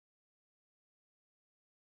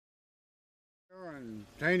We're in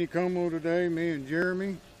Taneycomo today, me and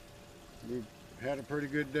Jeremy. We had a pretty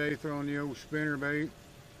good day throwing the old spinnerbait.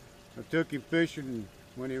 I took him fishing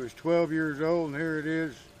when he was 12 years old, and here it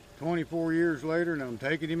is 24 years later, and I'm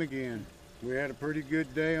taking him again. We had a pretty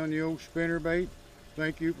good day on the old spinnerbait.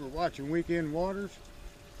 Thank you for watching Weekend Waters,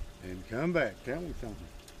 and come back, tell me something.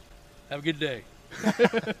 Have a good day.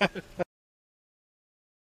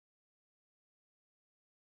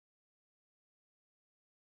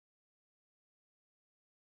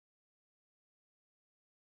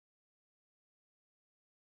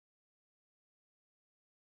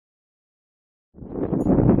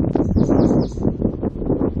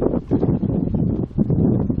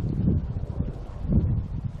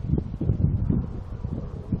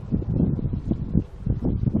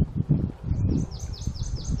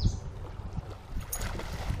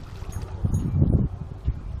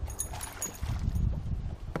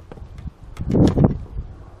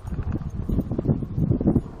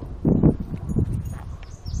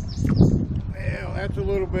 Well, that's a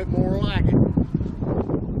little bit more like it.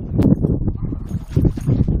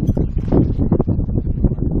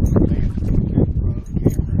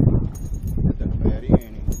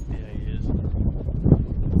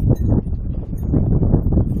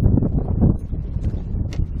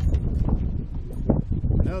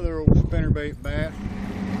 Another old spinnerbait bass.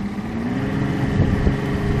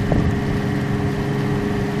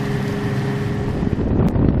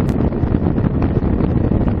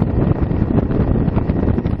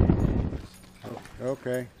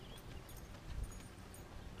 Okay.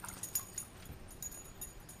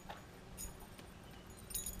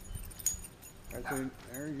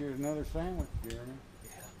 There's another sandwich, Jeremy.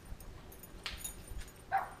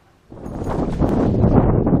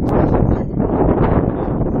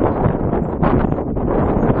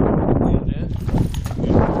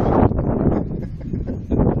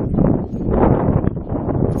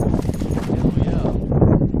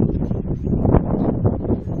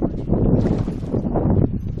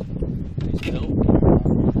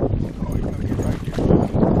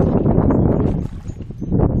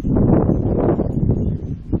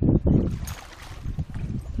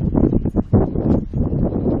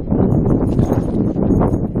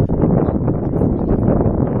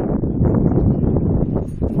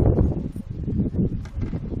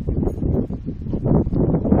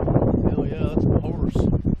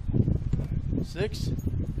 Six?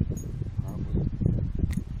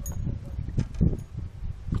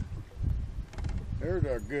 There's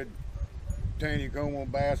a good Taneycomo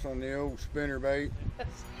bass on the old spinnerbait.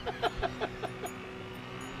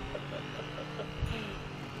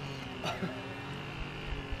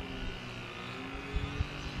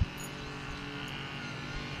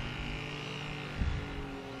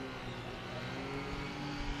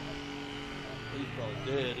 He's probably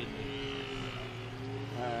dead, isn't he?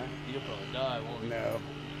 He'll probably die, won't he? No.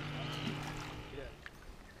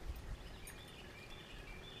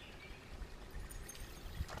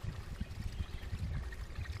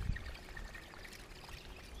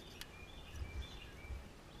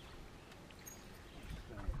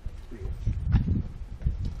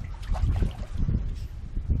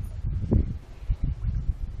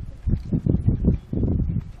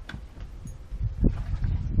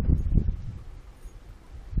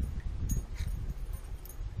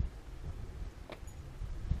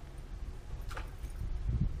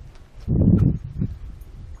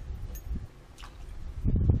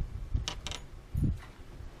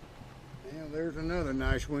 There's another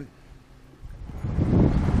nice one.